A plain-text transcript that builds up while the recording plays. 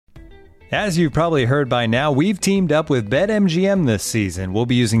As you've probably heard by now, we've teamed up with BetMGM this season. We'll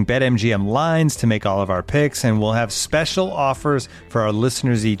be using BetMGM lines to make all of our picks, and we'll have special offers for our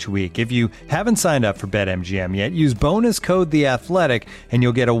listeners each week. If you haven't signed up for BetMGM yet, use bonus code The Athletic, and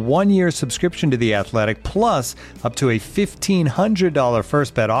you'll get a 1-year subscription to The Athletic, plus up to a $1,500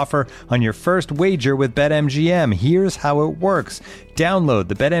 first bet offer on your first wager with BetMGM. Here's how it works. Download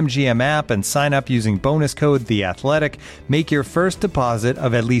the BetMGM app and sign up using bonus code The Athletic. Make your first deposit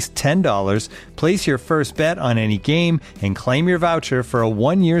of at least $10. Place your first bet on any game and claim your voucher for a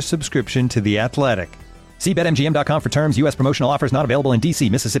 1-year subscription to The Athletic. See BetMGM.com for terms. U.S. promotional offers not available in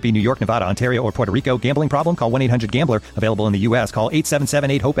D.C., Mississippi, New York, Nevada, Ontario, or Puerto Rico. Gambling problem? Call 1-800-GAMBLER. Available in the U.S. Call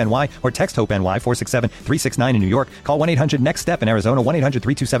 877-8-HOPE-NY or text HOPE-NY 467-369 in New York. Call 1-800-NEXT-STEP in Arizona.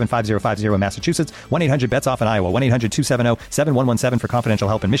 1-800-327-5050 in Massachusetts. 1-800-BETS-OFF in Iowa. 1-800-270-7117 for confidential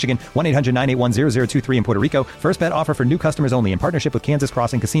help in Michigan. 1-800-981-0023 in Puerto Rico. First bet offer for new customers only in partnership with Kansas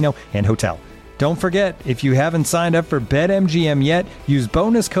Crossing Casino and Hotel. Don't forget, if you haven't signed up for BetMGM yet, use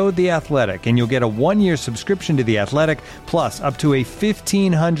bonus code The Athletic, and you'll get a 1-year subscription to The Athletic, plus up to a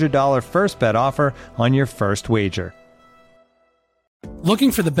 $1,500 first bet offer on your first wager.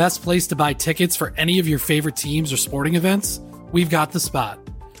 Looking for the best place to buy tickets for any of your favorite teams or sporting events? We've got the spot.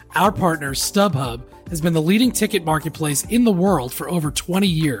 Our partner, StubHub, has been the leading ticket marketplace in the world for over 20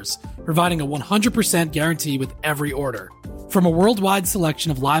 years, providing a 100% guarantee with every order. From a worldwide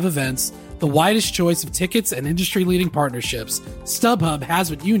selection of live events, the widest choice of tickets and industry-leading partnerships, StubHub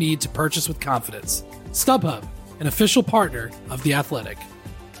has what you need to purchase with confidence. StubHub, an official partner of The Athletic.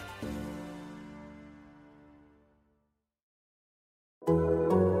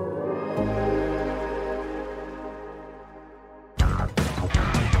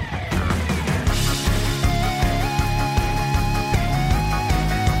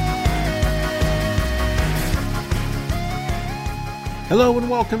 Hello and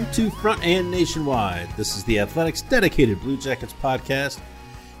welcome to Front and Nationwide. This is The Athletic's dedicated Blue Jackets podcast.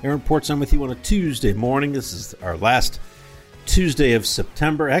 Aaron Portzon with you on a Tuesday morning. This is our last Tuesday of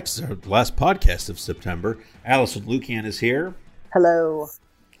September. Actually, our last podcast of September. Allison Lucan is here. Hello.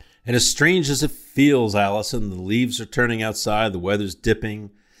 And as strange as it feels, Allison, the leaves are turning outside. The weather's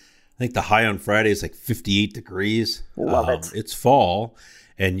dipping. I think the high on Friday is like 58 degrees. Love it. It's fall,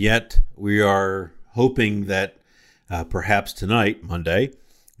 and yet we are hoping that perhaps tonight, Monday,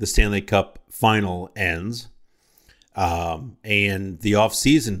 the Stanley Cup final ends, and the off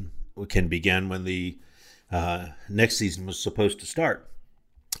season can begin when the next season was supposed to start.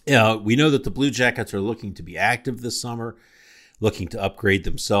 We know that the Blue Jackets are looking to be active this summer, looking to upgrade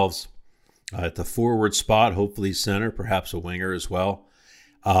themselves at the forward spot, hopefully center, perhaps a winger as well.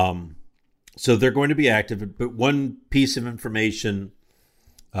 So they're going to be active. But one piece of information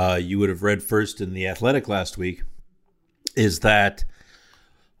you would have read first in The Athletic last week is that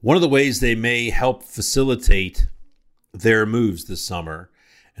one of the ways they may help facilitate their moves this summer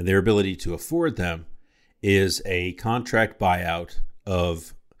and their ability to afford them is a contract buyout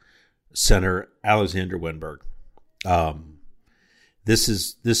of center Alexander Wennberg. This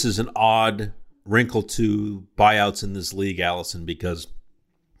is an odd wrinkle to buyouts in this league, Allison, because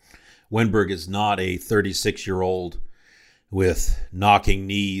Wennberg is not a 36-year-old with knocking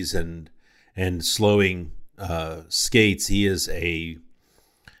knees and slowing skates. He is a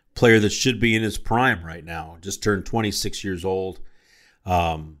player that should be in his prime right now. Just turned 26 years old.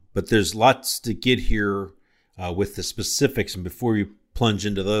 But there's lots to get here with the specifics. And before we plunge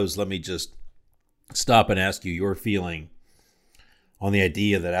into those, let me just stop and ask you your feeling on the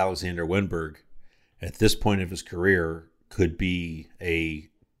idea that Alexander Wennberg, at this point of his career, could be a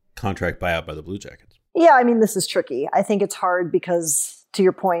contract buyout by the Blue Jackets. Yeah, I mean, this is tricky. I think it's hard because, to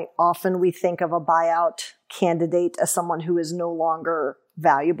your point, often we think of a buyout candidate as someone who is no longer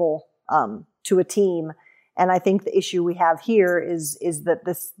valuable to a team. And I think the issue we have here is that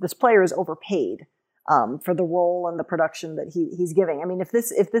this player is overpaid for the role and the production that he's giving. I mean, if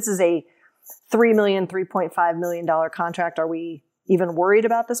this is a $3.5 million contract, are we even worried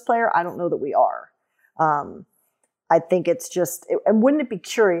about this player? I don't know that we are. I think it's just, and wouldn't it be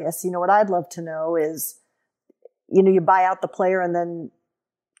curious? What I'd love to know is, you buy out the player and then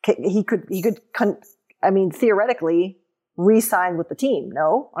he could, theoretically re-sign with the team,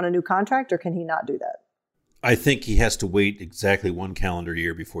 on a new contract, or can he not do that? I think he has to wait exactly 1 calendar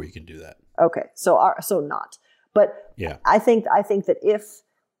year before he can do that. Okay, so not. But yeah, I think that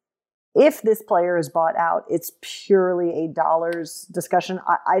if this player is bought out, it's purely a dollars discussion.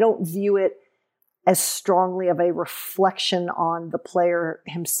 I don't view it as strongly of a reflection on the player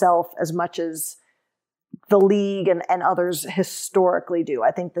himself as much as the league and others historically do.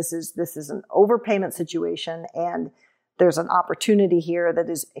 I think this is an overpayment situation, and there's an opportunity here that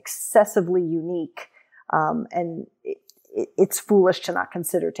is excessively unique, and it's foolish to not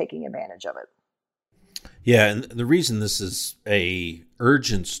consider taking advantage of it. Yeah, and the reason this is a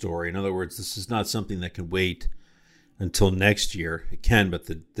urgent story, in other words, this is not something that can wait until next year. It can, but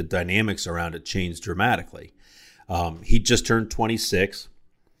the dynamics around it change dramatically. He just turned 26.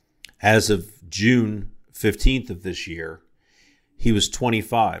 As of June 15th of this year, he was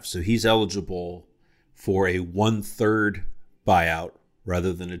 25, so he's eligible for a 1/3 buyout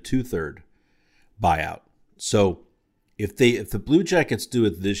rather than a 2/3 buyout. So if the Blue Jackets do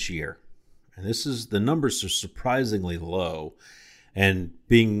it this year, and the numbers are surprisingly low, and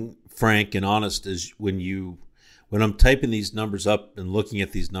being frank and honest is when I'm typing these numbers up and looking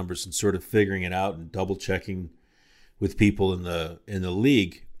at these numbers and sort of figuring it out and double checking with people in the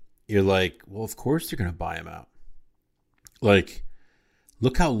league, you're like, well, of course they're going to buy him out. Like,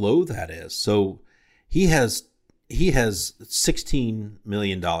 look how low that is. So he has $16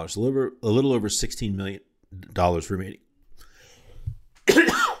 million, a little over $16 million remaining.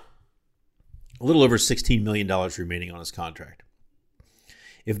 A little over $16 million remaining on his contract.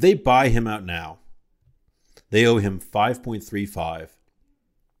 If they buy him out now, they owe him $5.35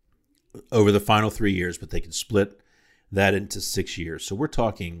 over the final 3 years, but they can split that into 6 years. So we're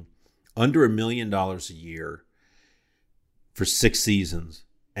talking under $1 million a year for 6 seasons,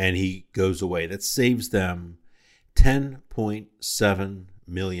 and he goes away. That saves them $10.7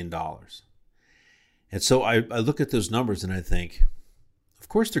 million. And so I look at those numbers and I think, of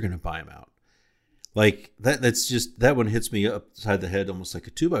course they're going to buy him out. Like that one hits me upside the head almost like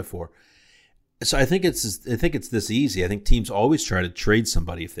a 2x4. So I think it's this easy. I think teams always try to trade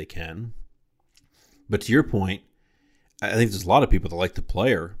somebody if they can. But to your point, I think there's a lot of people that like the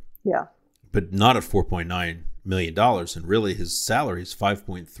player. Yeah. But not at $4.9 million. And really his salary is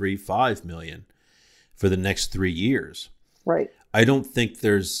 $5.35 million for the next 3 years. Right. I don't think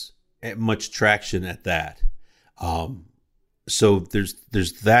there's much traction at that. So there's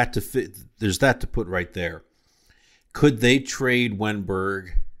that to put right there. Could they trade Wennberg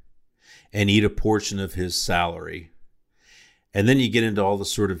and eat a portion of his salary? And then you get into all the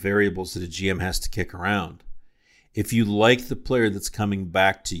sort of variables that a GM has to kick around. If you like the player that's coming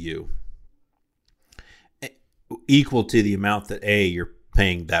back to you, equal to the amount that you're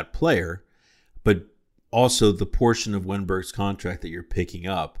paying that player, but also the portion of Wennberg's contract that you're picking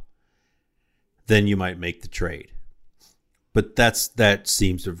up, then you might make the trade. But that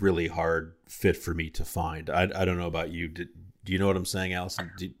seems a really hard fit for me to find. I don't know about you. Do you know what I'm saying,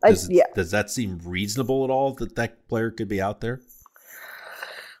 Allison? Does that seem reasonable at all that player could be out there?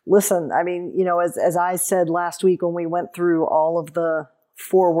 Listen, I mean, as I said last week when we went through all of the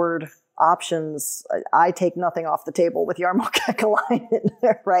forward options, I take nothing off the table with Jarmo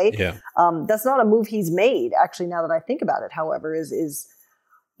Kekalainen, right? Yeah. That's not a move he's made. Actually, now that I think about it, however, is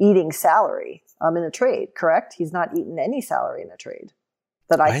eating salary in a trade, correct? He's not eaten any salary in a trade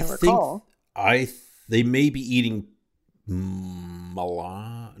that I can recall. They may be eating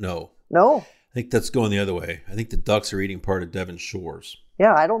Milan. No. I think that's going the other way. I think the Ducks are eating part of Devon Shores.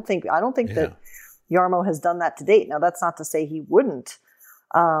 Yeah, I don't think that Jarmo has done that to date. Now, that's not to say he wouldn't.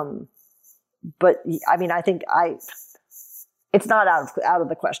 But I mean, I think it's not out of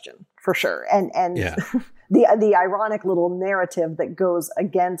the question for sure. And yeah. the ironic little narrative that goes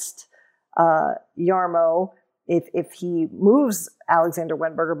against Jarmo if he moves Alexander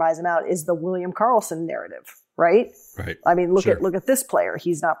Wennberg or buys him out is the William Karlsson narrative, right? Right. I mean, look at this player.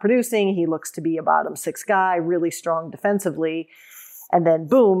 He's not producing. He looks to be a bottom 6 guy, really strong defensively, and then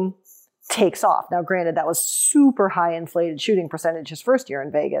boom, takes off. Now, granted, that was super high inflated shooting percentage his first year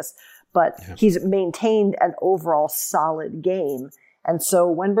in Vegas, but he's maintained an overall solid game. And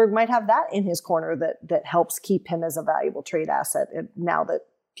so Wennberg might have that in his corner that helps keep him as a valuable trade asset now that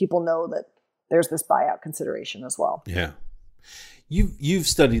people know that there's this buyout consideration as well. Yeah. You've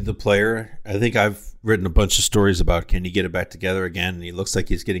studied the player. I think I've written a bunch of stories about can he get it back together again, and he looks like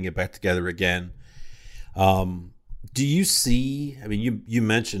he's getting it back together again. Do you see, I mean, you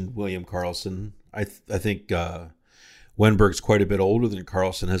mentioned William Karlsson. I think Wennberg's quite a bit older than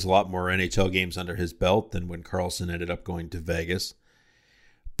Karlsson, has a lot more NHL games under his belt than when Karlsson ended up going to Vegas.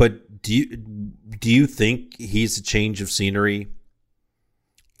 But do you think he's a change of scenery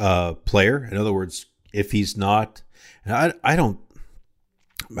player? In other words, if he's not, and I don't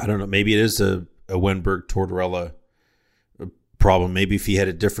know, maybe it is a Wennberg Tortorella problem. Maybe if he had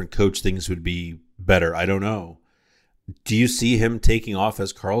a different coach, things would be better. I don't know. Do you see him taking off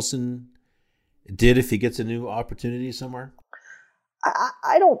as Karlsson did if he gets a new opportunity somewhere?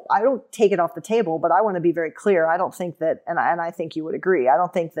 I don't take it off the table, but I want to be very clear. I don't think that, and I think you would agree, I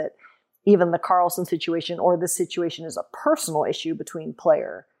don't think that even the Carlson situation or this situation is a personal issue between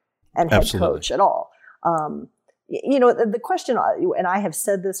player and head coach at all. The question, and I have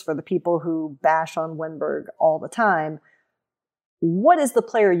said this for the people who bash on Wennberg all the time, what is the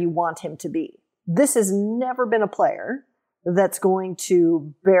player you want him to be? This has never been a player that's going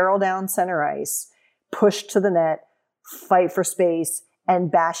to barrel down center ice, push to the net, fight for space,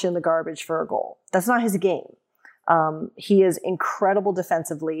 and bash in the garbage for a goal. That's not his game. He is incredible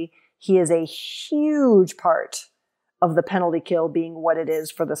defensively. He is a huge part of the penalty kill being what it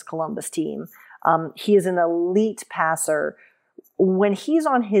is for this Columbus team. He is an elite passer. When he's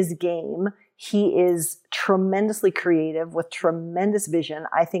on his game, he is tremendously creative with tremendous vision.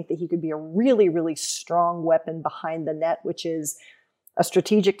 I think that he could be a really, really strong weapon behind the net, which is a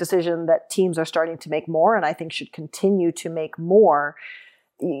strategic decision that teams are starting to make more, and I think should continue to make more.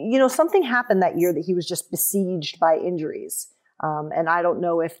 Something happened that year that he was just besieged by injuries. And I don't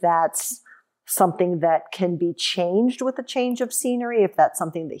know if that's something that can be changed with a change of scenery, if that's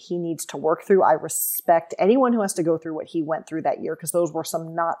something that he needs to work through. I respect anyone who has to go through what he went through that year, because those were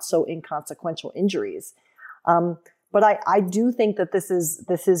some not so inconsequential injuries. But I do think that this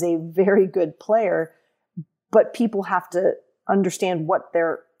is a very good player, but people have to understand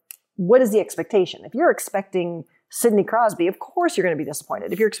what is the expectation. If you're expecting Sidney Crosby, of course you're going to be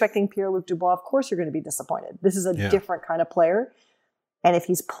disappointed. If you're expecting Pierre-Luc Dubois, of course you're going to be disappointed. This is a different kind of player. And if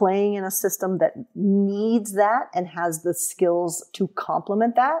he's playing in a system that needs that and has the skills to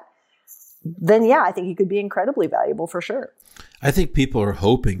complement that, then I think he could be incredibly valuable for sure. I think people are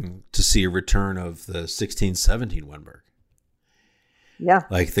hoping to see a return of the 16-17 Wennberg. Yeah.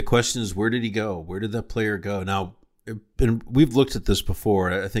 Like, the question is, where did he go? Where did that player go? Now, and we've looked at this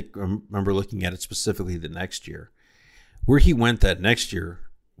before. I think I remember looking at it specifically the next year. Where he went that next year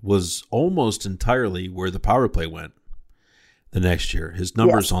was almost entirely where the power play went the next year. His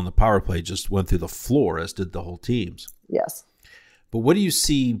numbers on the power play just went through the floor, as did the whole team's. Yes. But what do you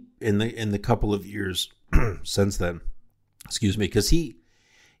see in the couple of years since then? Excuse me, because he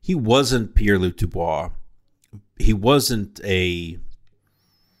wasn't Pierre-Luc Dubois. He wasn't a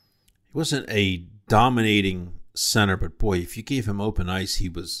dominating center, but boy, if you gave him open ice, he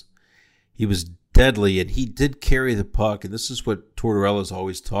was deadly, and he did carry the puck. And this is what Tortorella is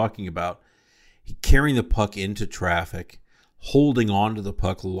always talking about: carrying the puck into traffic, holding on to the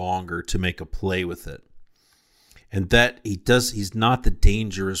puck longer to make a play with it. And that he's not the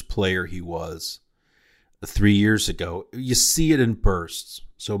dangerous player he was 3 years ago. You see it in bursts,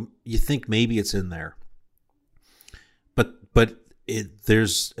 so you think maybe it's in there. But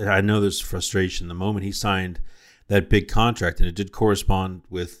I know there's frustration. The moment he signed that big contract, and it did correspond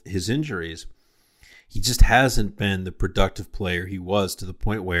with his injuries, he just hasn't been the productive player he was, to the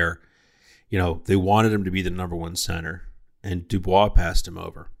point where, they wanted him to be the number one center, and Dubois passed him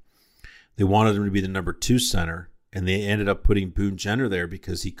over. They wanted him to be the number two center, and they ended up putting Boone Jenner there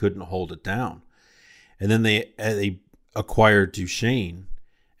because he couldn't hold it down. And then they acquired Duchesne,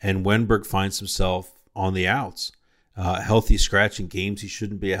 and Wennberg finds himself on the outs, healthy scratch in games he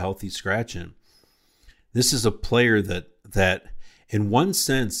shouldn't be a healthy scratch in. This is a player that in one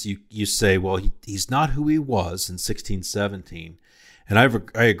sense you say, well, he's not who he was in 16-17. And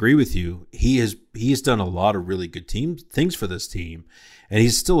I agree with you. He's done a lot of really good things for this team, and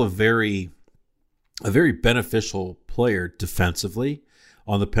he's still a very beneficial player defensively,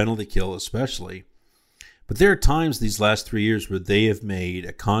 on the penalty kill especially. But there are times these last 3 years where they have made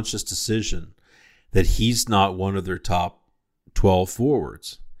a conscious decision that he's not one of their top 12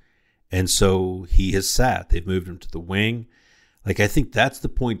 forwards. And so he has sat. They've moved him to the wing. I think that's the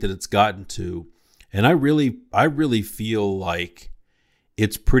point that it's gotten to. And I really feel like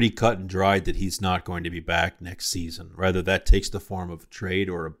it's pretty cut and dried that he's not going to be back next season. Rather, that takes the form of a trade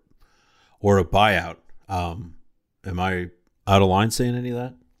or a buyout. Am I out of line saying any of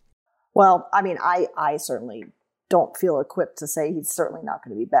that? Well, I mean, I certainly don't feel equipped to say he's certainly not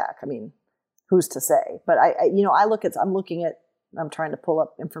going to be back. I mean, who's to say? But I'm trying to pull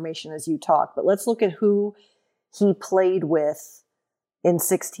up information as you talk, but let's look at who he played with in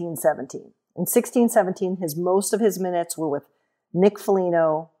 16-17. In 16-17, most of his minutes were with Nick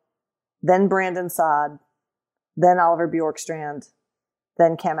Foligno, then Brandon Saad, then Oliver Bjorkstrand,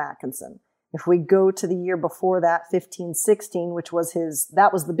 then Cam Atkinson. If we go to the year before that, 15-16, which was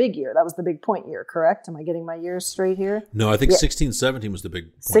that was the big year. That was the big point year, correct? Am I getting my years straight here? No, I think 16-17 was the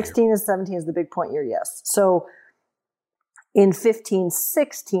big point 16 year. And 17 is the big point year, yes. So in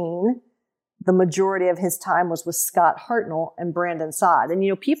 15-16, the majority of his time was with Scott Hartnell and Brandon Saad.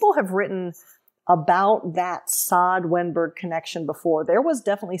 And, people have written about that Saad-Wennberg connection before. There was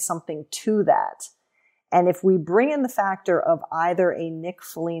definitely something to that. And if we bring in the factor of either a Nick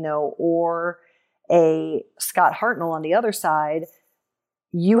Foligno or a Scott Hartnell on the other side,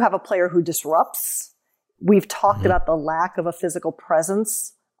 you have a player who disrupts. We've talked about the lack of a physical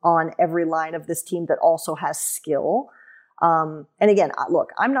presence on every line of this team that also has skill. And again,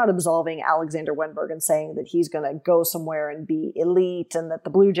 look, I'm not absolving Alexander Wenberg and saying that he's going to go somewhere and be elite and that the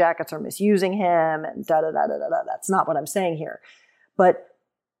Blue Jackets are misusing him and da-da-da-da-da-da. That's not what I'm saying here. But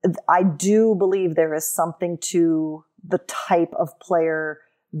I do believe there is something to the type of player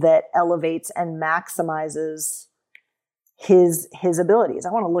that elevates and maximizes his abilities.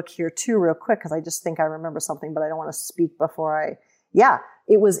 I want to look here too real quick because I just think I remember something, but I don't want to speak before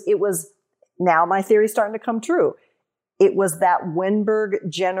it was now my theory's starting to come true. It was that Wenberg,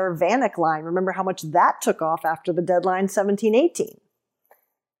 Jenner, Vanek line. Remember how much that took off after the deadline 17-18.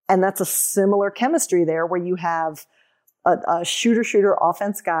 And that's a similar chemistry there where you have a shooter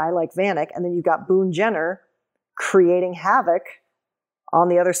offense guy like Vanek, and then you've got Boone Jenner creating havoc on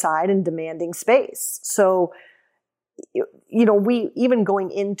the other side and demanding space. So, we even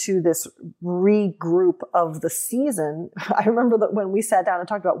going into this regroup of the season, I remember that when we sat down and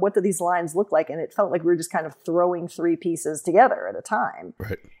talked about what do these lines look like, and it felt like we were just kind of throwing three pieces together at a time.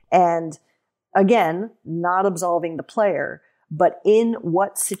 Right. And again, not absolving the player, but in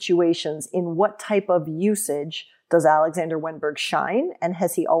what situations, in what type of usage does Alexander Wenberg shine? And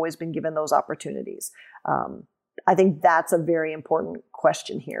has he always been given those opportunities? I think that's a very important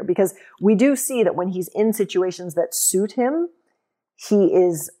question here because we do see that when he's in situations that suit him, he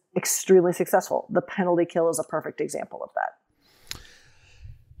is extremely successful. The penalty kill is a perfect example of that.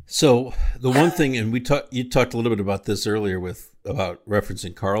 So the one thing, and you talked a little bit about this earlier about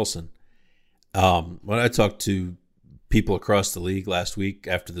referencing Karlsson. When I talked to people across the league last week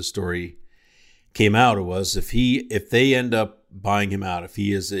after the story came out, it was if they end up buying him out, if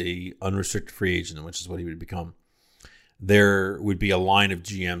he is a unrestricted free agent, which is what he would become, there would be a line of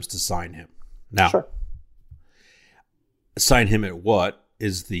GMs to sign him. Now, sure. Sign him at what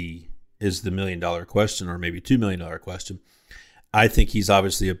is the $1 million question, or maybe $2 million question. I think he's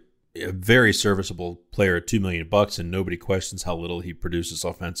obviously a very serviceable player at $2 million, and nobody questions how little he produces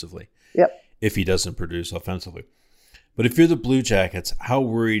offensively. Yep. If he doesn't produce offensively. But if you're the Blue Jackets, how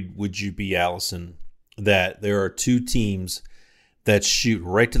worried would you be, Allison, that there are two teams that shoot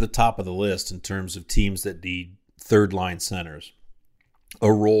right to the top of the list in terms of teams that need third-line centers?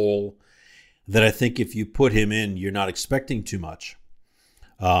 A role that I think if you put him in, you're not expecting too much.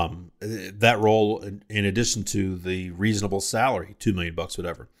 That role, in addition to the reasonable salary, $2 million,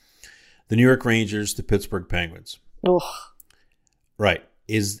 whatever. The New York Rangers, the Pittsburgh Penguins. Ugh. Right.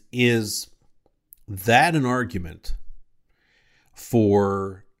 Is that an argument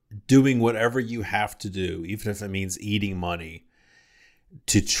for doing whatever you have to do, even if it means eating money,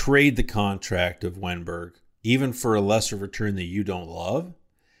 to trade the contract of Wenberg, even for a lesser return that you don't love,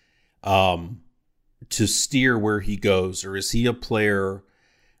 to steer where he goes? Or is he a player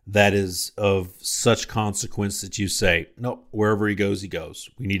that is of such consequence that you say, no, wherever he goes,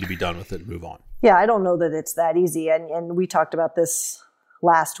 we need to be done with it and move on? Yeah, I don't know that it's that easy. And we talked about this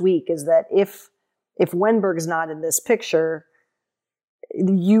last week, is that if Wenberg's not in this picture,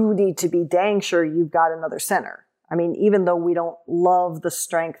 you need to be dang sure you've got another center. I mean, even though we don't love the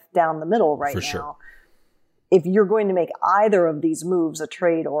strength down the middle right now, sure. If you're going to make either of these moves, a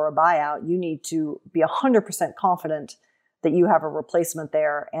trade or a buyout, you need to be 100% confident that you have a replacement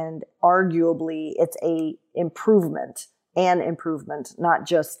there. And arguably, it's an improvement, not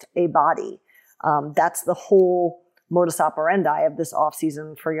just a body. That's the whole modus operandi of this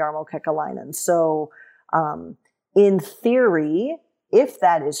offseason for Jarmo Kekalainen. So in theory, if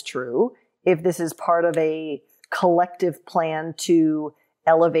that is true, if this is part of a collective plan to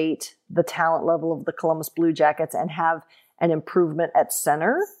elevate the talent level of the Columbus Blue Jackets and have an improvement at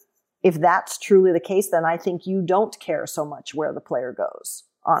center, if that's truly the case, then I think you don't care so much where the player goes,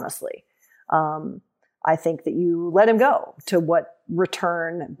 honestly. I think that you let him go to what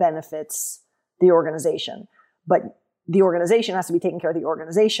return benefits the organization. But the organization has to be taking care of the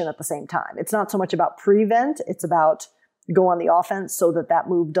organization at the same time. It's not so much about prevent, it's about go on the offense so that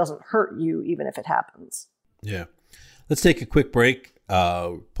move doesn't hurt you, even if it happens. Yeah. Let's take a quick break,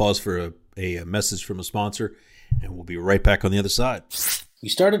 pause for a message from a sponsor, and we'll be right back on the other side. We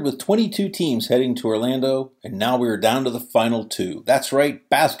started with 22 teams heading to Orlando, and now we are down to the final two. That's right,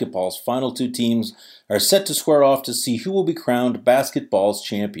 basketball's final two teams are set to square off to see who will be crowned basketball's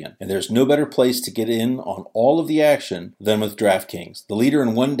champion. And there's no better place to get in on all of the action than with DraftKings, the leader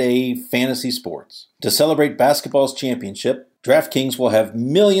in one-day fantasy sports. To celebrate basketball's championship, DraftKings will have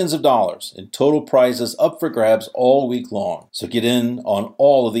millions of dollars in total prizes up for grabs all week long. So get in on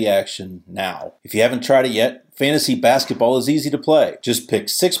all of the action now. If you haven't tried it yet, fantasy basketball is easy to play. Just pick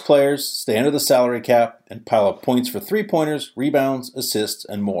 6 players, stay under the salary cap, and pile up points for 3-pointers, rebounds, assists,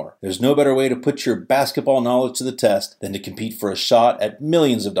 and more. There's no better way to put your basketball knowledge to the test than to compete for a shot at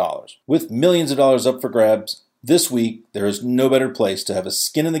millions of dollars. With millions of dollars up for grabs, this week there is no better place to have a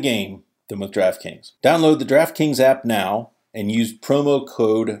skin in the game than with DraftKings. Download the DraftKings app now and use promo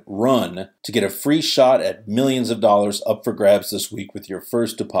code RUN to get a free shot at millions of dollars up for grabs this week with your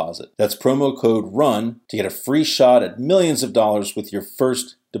first deposit. That's promo code RUN to get a free shot at millions of dollars with your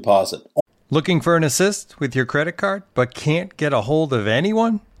first deposit. Looking for an assist with your credit card but can't get a hold of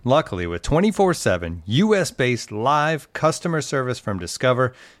anyone? Luckily, with 24/7 US-based live customer service from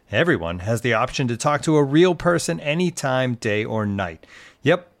Discover, everyone has the option to talk to a real person anytime, day or night.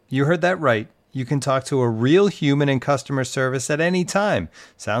 Yep, you heard that right. You can talk to a real human in customer service at any time.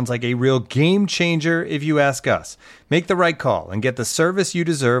 Sounds like a real game changer if you ask us. Make the right call and get the service you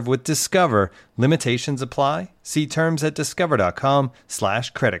deserve with Discover. Limitations apply. See terms at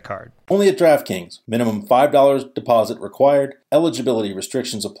discover.com/creditcard. Only at DraftKings. Minimum $5 deposit required. Eligibility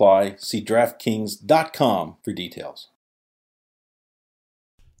restrictions apply. See DraftKings.com for details.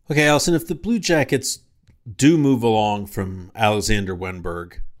 Okay, Allison, if the Blue Jackets do move along from Alexander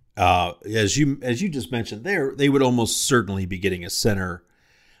Wenberg, as you just mentioned, they would almost certainly be getting a center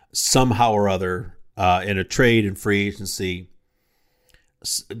somehow or other in a trade and free agency.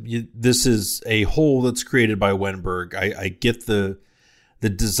 This is a hole that's created by Wenberg. I get the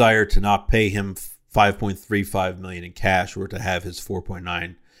desire to not pay him $5.35 million in cash or to have his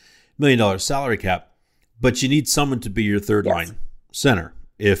 $4.9 million salary cap, but you need someone to be your third line center.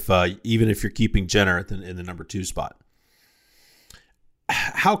 Even if you're keeping Jenner in the number 2 spot.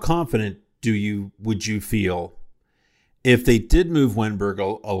 How confident would you feel if they did move Wenberg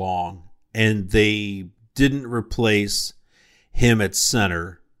along and they didn't replace him at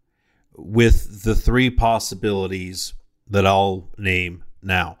center with the 3 possibilities that I'll name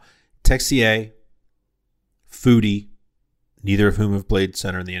now? Texier, Foudy, neither of whom have played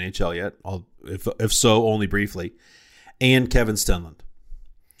center in the NHL yet, if so, only briefly, and Kevin Stenlund.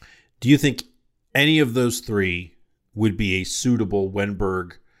 Do you think any of those 3 would be a suitable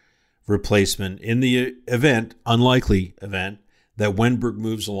Wenberg replacement in the unlikely event, that Wenberg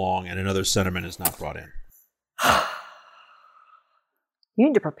moves along and another centerman is not brought in? You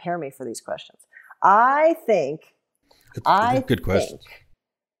need to prepare me for these questions. I think good question.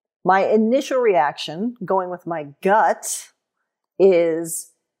 My initial reaction, going with my gut,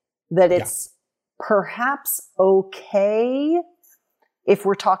 is that it's perhaps okay if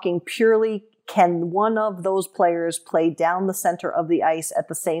we're talking purely, can one of those players play down the center of the ice at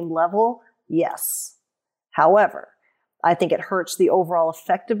the same level? Yes. However, I think it hurts the overall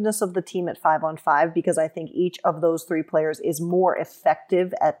effectiveness of the team at 5-on-5 because I think each of those 3 players is more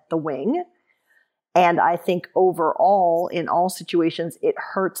effective at the wing. And I think overall, in all situations, it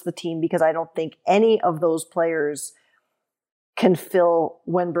hurts the team because I don't think any of those players can fill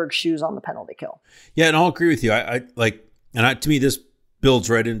Wenberg's shoes on the penalty kill. Yeah, and I'll agree with you. To me, this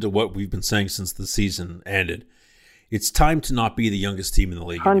builds right into what we've been saying since the season ended. It's time to not be the youngest team in the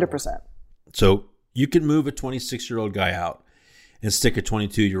league 100%. Anymore. So you can move a 26-year-old guy out and stick a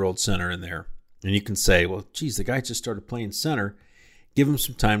 22-year-old center in there. And you can say, well, geez, the guy just started playing center. Give him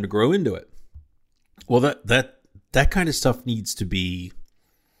some time to grow into it. Well, that kind of stuff needs to be,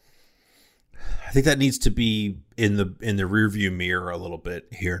 I think that needs to be in the rearview mirror a little bit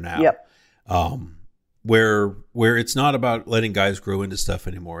here now. Yep. Where it's not about letting guys grow into stuff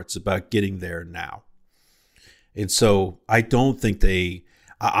anymore. It's about getting there now. And so I don't think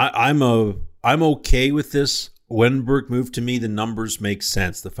I'm okay with this Wenberg move. To me, the numbers make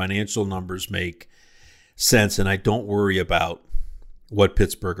sense. The financial numbers make sense. And I don't worry about what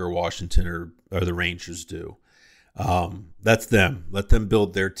Pittsburgh or Washington or the Rangers do. That's them. Let them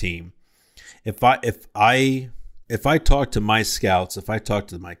build their team. If I talk to my scouts, if I talk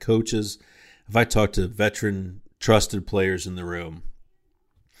to my coaches, if I talk to veteran, trusted players in the room,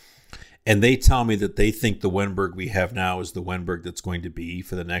 and they tell me that they think the Wenberg we have now is the Wenberg that's going to be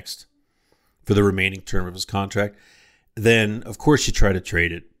for the remaining term of his contract, then of course you try to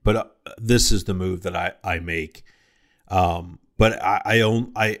trade it. But this is the move that I make. But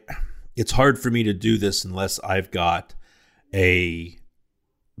it's hard for me to do this unless I've got a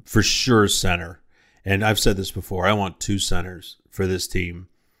for sure center. And I've said this before. I want 2 centers for this team,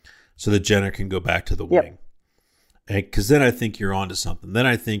 so that Jenner can go back to the wing. Because then I think you're onto something. Then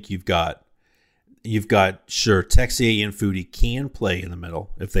I think you've got sure, Texier and Foudy can play in the middle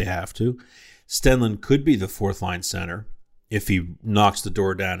if they have to. Stenlund could be the 4th line center, if he knocks the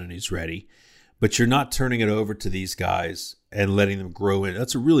door down and he's ready. But you're not turning it over to these guys and letting them grow in.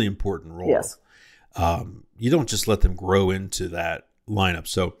 That's a really important role. Yes. You don't just let them grow into that lineup.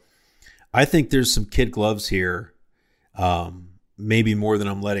 So I think there's some kid gloves here, maybe more than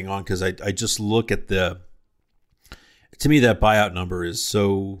I'm letting on, because I just look at to me, that buyout number is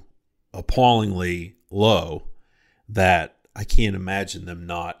so appallingly low that I can't imagine them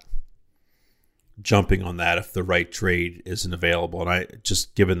not jumping on that if the right trade isn't available. And I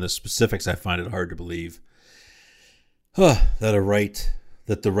just, given the specifics, I find it hard to believe that the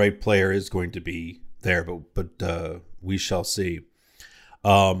right player is going to be there, but we shall see.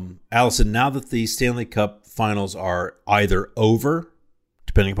 Allison, now that the Stanley Cup Finals are either over,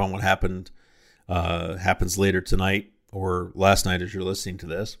 depending upon what happens later tonight or last night as you're listening to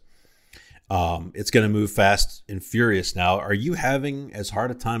this, it's going to move fast and furious now. Are you having as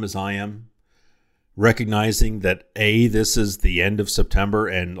hard a time as I am recognizing that this is the end of September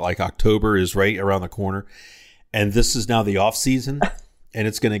and like October is right around the corner, and this is now the off season, and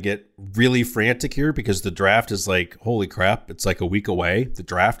it's going to get really frantic here because the draft is like, holy crap, it's like a week away, the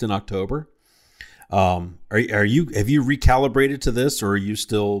draft in October. Have you recalibrated to this, or are you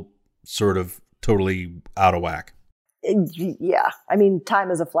still sort of totally out of whack? Yeah. I mean,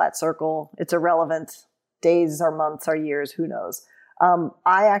 time is a flat circle. It's irrelevant. Days or months or years, who knows?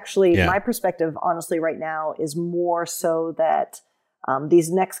 My perspective, honestly, right now is more so that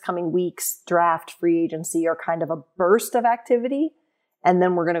these next coming weeks, draft, free agency, are kind of a burst of activity. And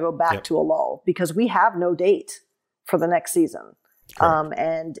then we're going to go back to a lull because we have no date for the next season.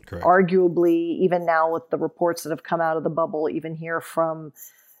 Correct. Arguably, even now with the reports that have come out of the bubble, even here from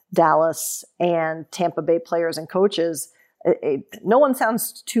Dallas and Tampa Bay players and coaches, no one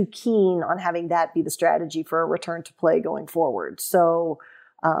sounds too keen on having that be the strategy for a return to play going forward. So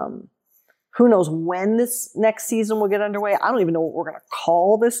who knows when this next season will get underway? I don't even know what we're going to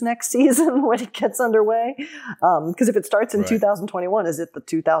call this next season when it gets underway. Because if it starts in 2021, is it the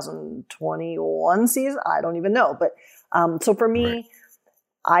 2021 season? I don't even know. But so for me,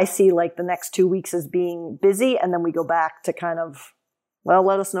 I see like the next 2 weeks as being busy, and then we go back to kind of, well,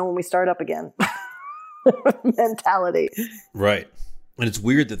 let us know when we start up again mentality. Right. And it's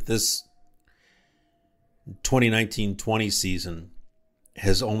weird that this 2019-20 season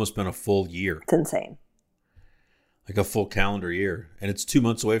has almost been a full year. It's insane. Like a full calendar year. And it's 2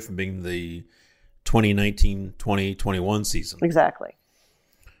 months away from being the 2019-2021 season. Exactly.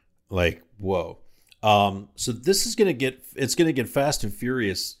 Like, whoa. So this is going to get fast and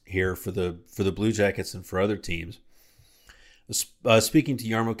furious here for the Blue Jackets and for other teams. Speaking to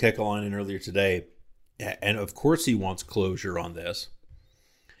Jarmo Kekalainen earlier today, and of course he wants closure on this,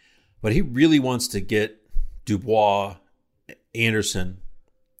 but he really wants to get Dubois, Anderson,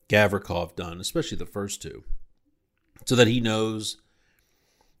 Gavrikov done, especially the first two, so that he knows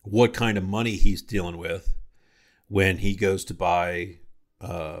what kind of money he's dealing with when he goes to buy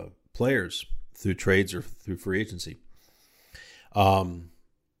players through trades or through free agency. I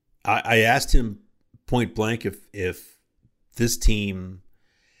asked him point blank if this team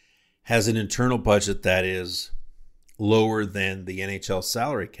has an internal budget that is lower than the NHL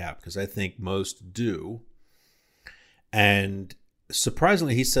salary cap, because I think most do. And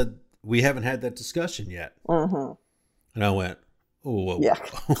surprisingly, he said, we haven't had that discussion yet. Mm-hmm. And I went, please.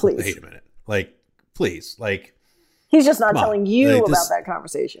 Wait a minute. Like, please. Like, he's just not telling you about that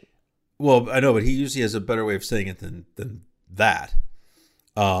conversation. Well, I know, but he usually has a better way of saying it than that.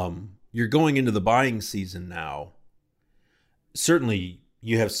 You're going into the buying season now. Certainly,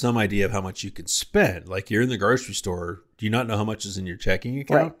 you have some idea of how much you can spend. Like, you're in the grocery store. Do you not know how much is in your checking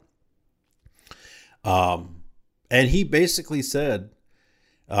account? Right. And he basically said,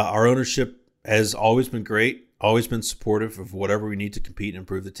 our ownership has always been great, always been supportive of whatever we need to compete and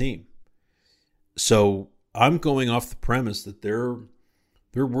improve the team. So I'm going off the premise that they're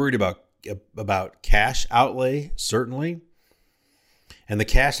worried about cash outlay, certainly. And the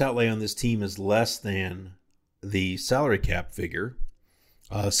cash outlay on this team is less than the salary cap figure.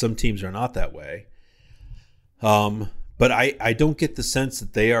 Some teams are not that way. But I don't get the sense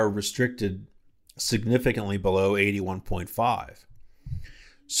that they are restricted significantly below 81.5.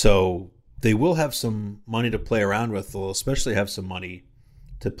 So they will have some money to play around with. They'll especially have some money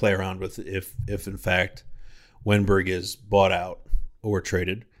to play around with if in fact Wenberg is bought out or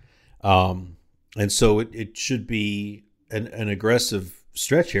traded. And so it should be an aggressive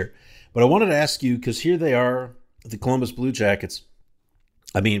stretch here. But I wanted to ask you, because here they are, the Columbus Blue Jackets.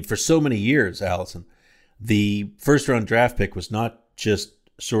 I mean, for so many years, Allison, the first-round draft pick was not just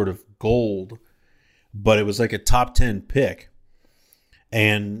sort of gold, but it was like a top 10 pick.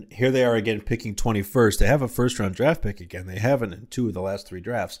 And here they are again picking 21st. They have a first-round draft pick again. They haven't in 2 of the last 3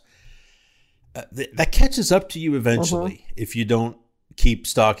 drafts. That catches up to you eventually if you don't keep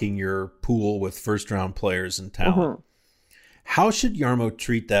stocking your pool with first-round players and talent. How should Jarmo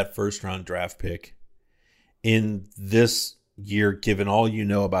treat that first-round draft pick in this year, given all you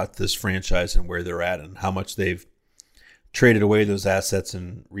know about this franchise and where they're at and how much they've traded away those assets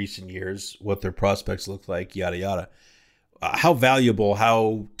in recent years, what their prospects look like, yada, yada? How valuable,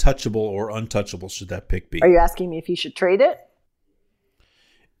 how touchable or untouchable should that pick be? Are you asking me if he should trade it?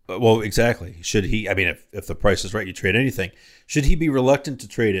 Well, exactly. Should he? I mean, if the price is right, you trade anything. Should he be reluctant to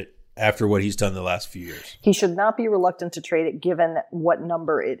trade it after what he's done the last few years? He should not be reluctant to trade it given what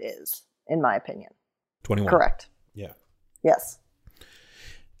number it is, in my opinion. 21. Correct. Yeah. Yes.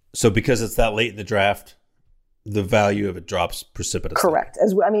 So because it's that late in the draft, the value of it drops precipitously. Correct.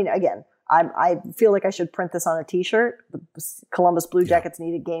 Again, I feel like I should print this on a T-shirt. The Columbus Blue Jackets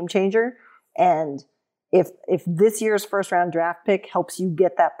need a game changer. And if this year's first-round draft pick helps you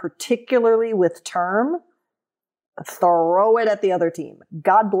get that, particularly with term, throw it at the other team.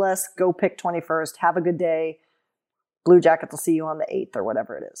 God bless. Go pick 21st. Have a good day. Blue Jackets will see you on the 8th or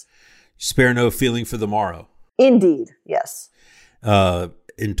whatever it is. Spare no feeling for the morrow. Indeed. Yes.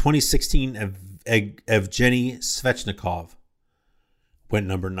 In 2016, Evgeny Svechnikov went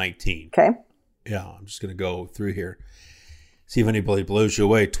number 19. Okay. Yeah, I'm just going to go through here. See if anybody blows you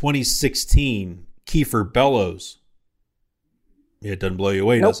away. 2016, Kiefer Bellows. Yeah, it doesn't blow you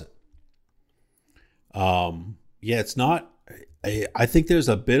away, does it? Yeah, it's not. I think there's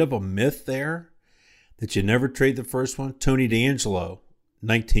a bit of a myth there that you never trade the first one. Tony DeAngelo,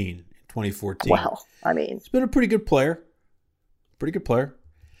 19 in 2014. Well, I mean, he's been a pretty good player.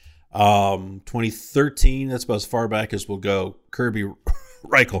 2013, that's about as far back as we'll go. Kirby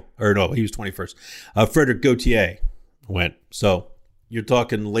Reichel, or no, he was 21st. Frederick Gauthier went. So you're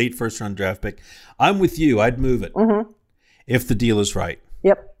talking late first round draft pick. I'm with you. I'd move it if the deal is right.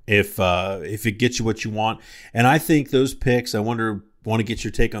 Yep. If it gets you what you want. And I think those picks, I want to get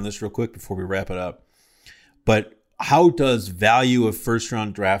your take on this real quick before we wrap it up. But how does value of first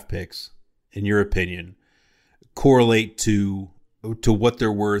round draft picks, in your opinion, correlate to what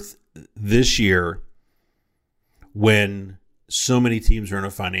they're worth this year when so many teams are in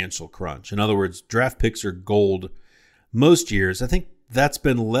a financial crunch? In other words, draft picks are gold most years. I think that's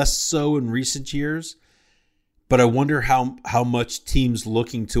been less so in recent years, but I wonder how much teams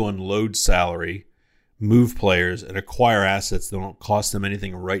looking to unload salary, move players, and acquire assets that don't cost them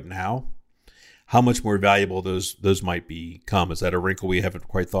anything right now, how much more valuable those might become. Is that a wrinkle we haven't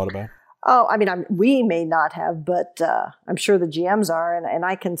quite thought about? Oh, I mean, we may not have, but I'm sure the GMs are. And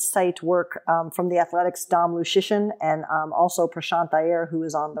I can cite work from the Athletics' Dom Lucian and also Prashant Iyer, who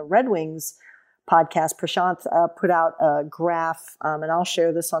is on the Red Wings podcast. Prashant put out a graph, and I'll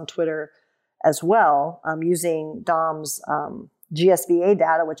share this on Twitter as well, using Dom's GSVA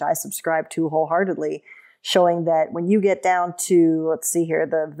data, which I subscribe to wholeheartedly, showing that when you get down to, let's see here,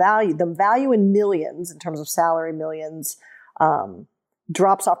 the value in millions, in terms of salary millions,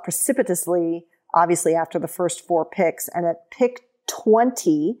 drops off precipitously, obviously, after the first 4 picks. And at pick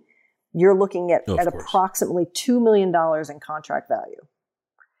 20, you're looking at approximately $2 million in contract value.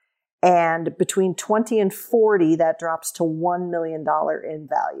 And between 20 and 40, that drops to $1 million in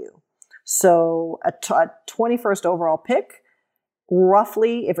value. So a 21st overall pick,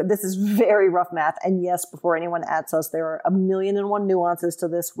 roughly, if this is very rough math, and yes, before anyone adds us, there are 1,000,001 nuances to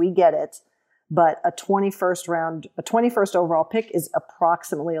this. We get it. But a 21st overall pick is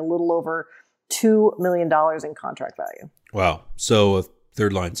approximately a little over $2 million in contract value. Wow. So a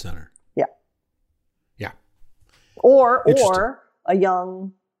third line center. Yeah. Yeah. Or another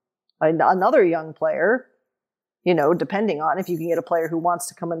young player, depending on if you can get a player who wants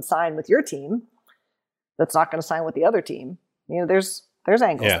to come and sign with your team, that's not going to sign with the other team. There's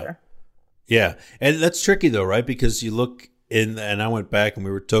angles there. Yeah. And that's tricky though, right? Because you look in, and I went back and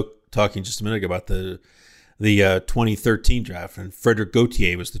we were talking just a minute ago about the 2013 draft, and Frederick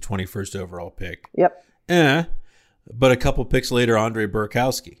Gauthier was the 21st overall pick. Yep. But a couple picks later, Andre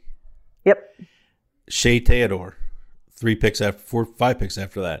Burakovsky. Yep. Shea Theodore, 5 picks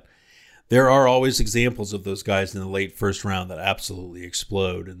after that. There are always examples of those guys in the late first round that absolutely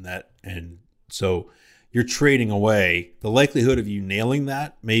explode, and so you're trading away. The likelihood of you nailing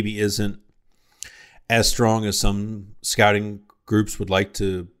that maybe isn't as strong as some scouting groups would like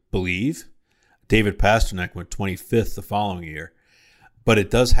to believe. David Pasternak went 25th the following year, but it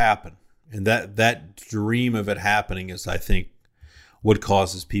does happen, and that dream of it happening is, I think, what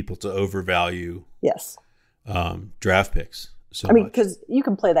causes people to overvalue yes draft picks. So I mean, because you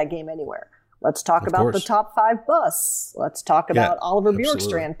can play that game anywhere. Let's talk about the top 5 busts. Let's talk about Oliver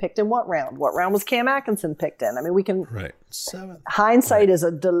Bjorkstrand picked in what round? What round was Cam Atkinson picked in? I mean, we can. Right. 7th. Hindsight is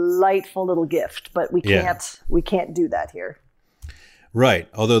a delightful little gift, but we can't do that here. Right.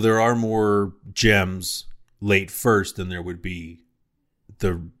 Although there are more gems late first than there would be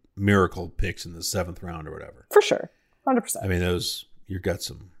the miracle picks in the 7th round or whatever. For sure. 100%. I mean, you've got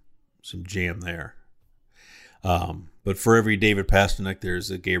some jam there. But for every David Pasternak, there's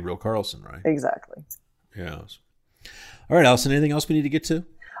a Gabriel Carlson, right? Exactly. Yeah. All right, Allison, anything else we need to get to?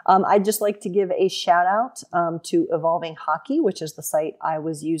 I'd just like to give a shout out to Evolving Hockey, which is the site I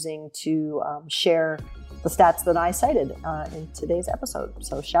was using to share the stats that I cited in today's episode.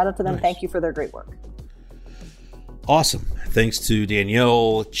 So shout out to them. Nice. Thank you for their great work. Awesome. Thanks to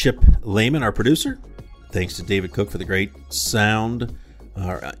Danielle Chip Lehman, our producer. Thanks to David Cook for the great sound,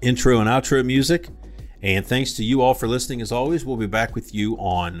 our intro and outro music. And thanks to you all for listening. As always, we'll be back with you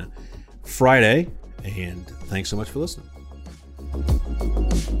on Friday. And thanks so much for listening.